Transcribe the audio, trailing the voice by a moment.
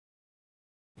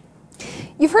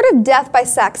You've heard of death by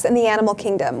sex in the animal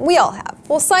kingdom. We all have.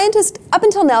 Well, scientists, up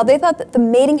until now, they thought that the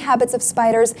mating habits of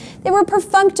spiders, they were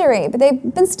perfunctory, but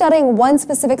they've been studying one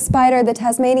specific spider, the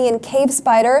Tasmanian cave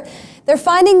spider. They're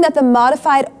finding that the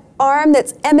modified arm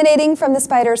that's emanating from the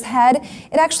spider's head,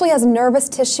 it actually has nervous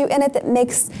tissue in it that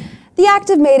makes the act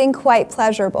of mating quite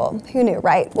pleasurable. Who knew,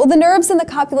 right? Well, the nerves in the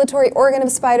copulatory organ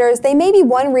of spiders, they may be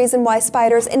one reason why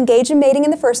spiders engage in mating in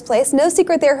the first place. No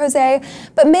secret there, Jose.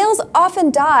 But males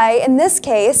often die, in this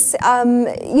case,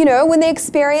 you know, when they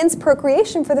experience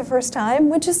procreation for the first time,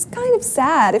 which is kind of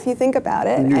sad if you think about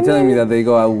it. You're telling me that they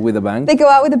go out with a bang? They go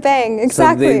out with a bang,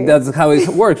 exactly. So that's how it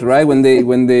works, right? When they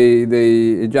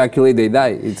ejaculate, they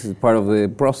die. It's part of the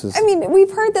process. I mean,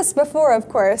 we've heard this before, of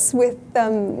course, with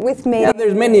mating. Yeah,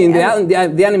 there's many in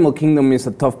the animal kingdom is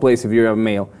a tough place if you're a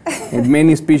male. And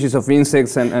many species of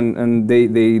insects and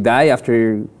they die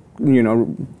after, you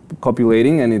know,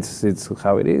 copulating, and it's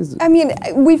how it is. I mean,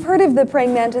 we've heard of the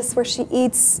praying mantis where she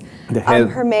eats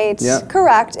her mate. Yeah.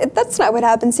 Correct. That's not what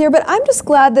happens here, but I'm just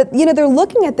glad that, you know, they're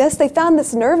looking at this. They found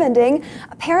this nerve ending.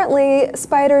 Apparently,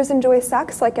 spiders enjoy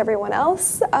sex like everyone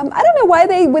else. I don't know why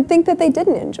they would think that they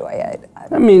didn't enjoy it.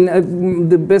 I mean,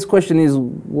 the best question is,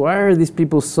 why are these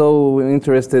people so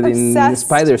interested in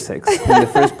spider sex in the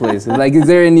first place? Like, is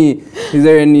there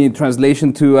any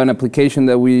translation to an application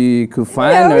that we could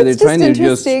find? No, or are they trying to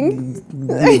just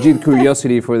legit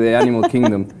curiosity for the animal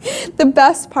kingdom? The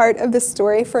best part of this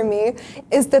story for me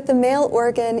is that the male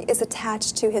organ is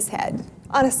attached to his head.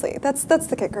 Honestly, that's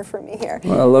the kicker for me here.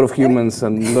 Well, a lot of humans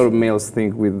and a lot of males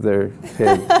think with their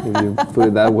head, if you put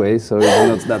it that way, so it's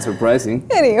not that surprising.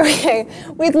 Anyway,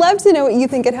 we'd love to know what you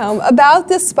think at home about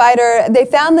this spider. They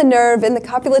found the nerve in the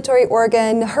copulatory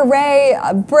organ. Hooray,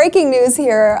 breaking news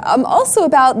here. Also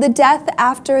about the death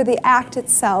after the act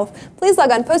itself. Please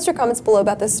log on, post your comments below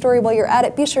about this story while you're at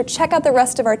it. Be sure to check out the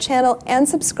rest of our channel and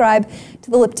subscribe to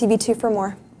the Lip TV 2 for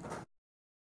more.